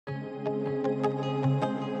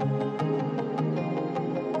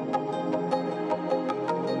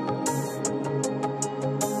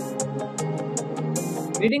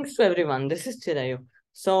Greetings to everyone. This is Chirayu.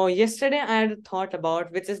 So yesterday I had thought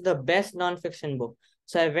about which is the best non-fiction book.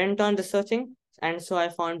 So I went on researching and so I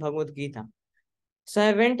found Bhagavad Gita. So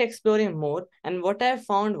I went exploring more and what I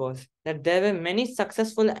found was that there were many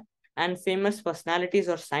successful and famous personalities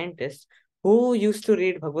or scientists who used to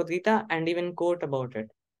read Bhagavad Gita and even quote about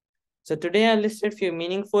it. So today I listed few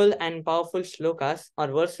meaningful and powerful shlokas or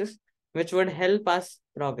verses which would help us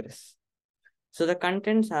progress. So the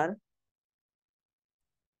contents are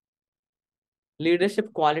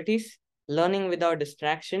leadership qualities, learning without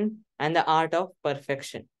distraction, and the art of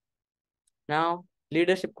perfection. Now,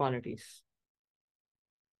 leadership qualities.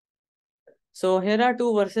 So here are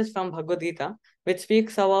two verses from Bhagavad Gita which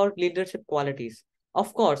speaks about leadership qualities.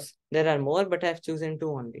 Of course, there are more, but I have chosen two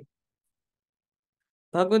only.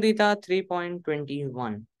 Bhagavad Gita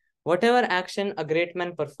 3.21. Whatever action a great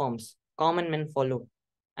man performs, common men follow.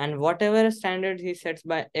 And whatever standards he sets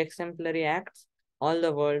by exemplary acts, all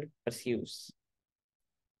the world pursues.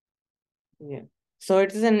 Yeah. So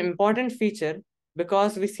it is an important feature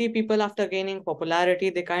because we see people after gaining popularity,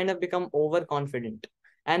 they kind of become overconfident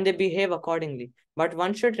and they behave accordingly. But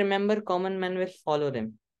one should remember common men will follow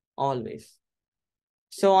them always.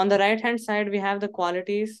 So on the right hand side, we have the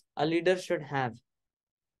qualities a leader should have.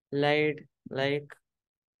 Like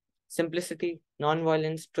simplicity,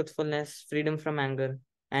 non-violence, truthfulness, freedom from anger,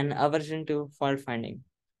 and aversion to fault finding.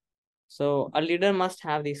 So a leader must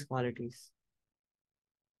have these qualities.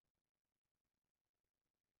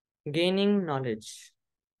 Gaining knowledge.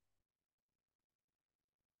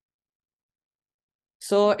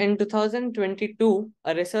 So in 2022,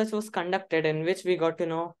 a research was conducted in which we got to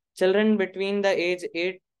know children between the age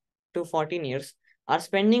 8 to 14 years are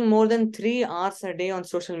spending more than 3 hours a day on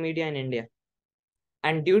social media in India.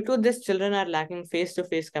 And due to this, children are lacking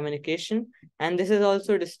face-to-face communication, and this is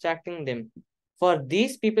also distracting them. For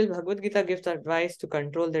these people, Bhagavad Gita gives advice to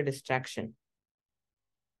control their distraction.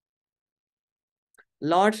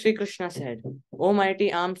 Lord Sri Krishna said, O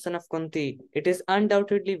mighty armed son of Kunti, it is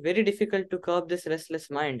undoubtedly very difficult to curb this restless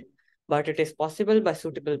mind, but it is possible by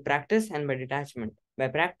suitable practice and by detachment. By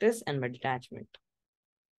practice and by detachment.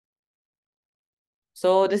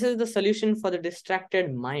 So this is the solution for the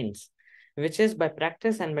distracted minds, which is by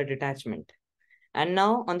practice and by detachment. And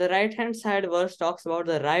now on the right hand side, verse talks about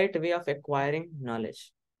the right way of acquiring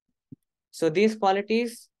knowledge. So these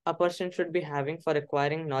qualities a person should be having for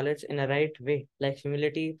acquiring knowledge in a right way, like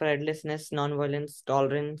humility, pridelessness, non-violence,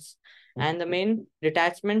 tolerance, and the main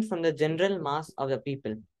detachment from the general mass of the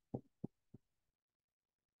people.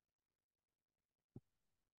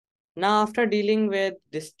 Now, after dealing with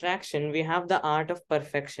distraction, we have the art of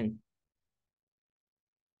perfection.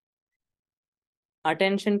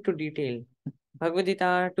 Attention to detail. Bhagavad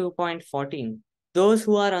Gita 2.14. Those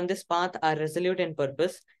who are on this path are resolute in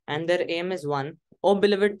purpose, and their aim is one. O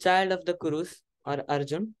beloved child of the Kurus, or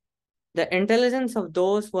Arjun, the intelligence of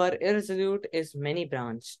those who are irresolute is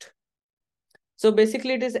many-branched. So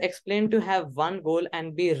basically, it is explained to have one goal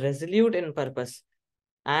and be resolute in purpose,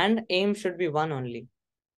 and aim should be one only.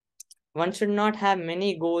 One should not have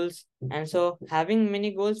many goals, and so having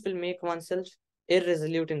many goals will make oneself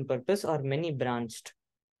irresolute in purpose or many-branched.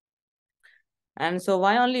 And so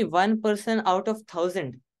why only one person out of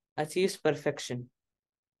 1,000 achieves perfection?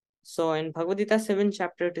 So in Bhagavad Gita 7th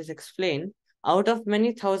chapter, it is explained, out of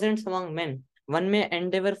many thousands among men, one may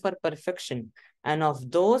endeavor for perfection, and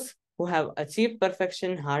of those who have achieved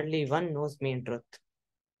perfection, hardly one knows me in truth.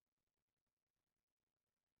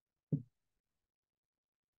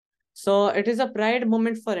 So it is a pride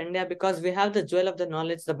moment for India because we have the jewel of the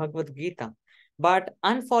knowledge, the Bhagavad Gita. But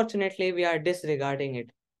unfortunately, we are disregarding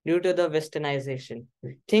it due to the westernization,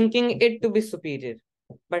 thinking it to be superior.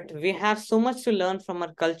 But we have so much to learn from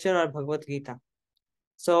our culture or Bhagavad Gita.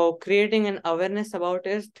 So creating an awareness about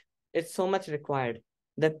it, it's so much required.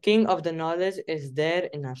 The king of the knowledge is there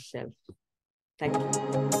in ourselves. Thank you.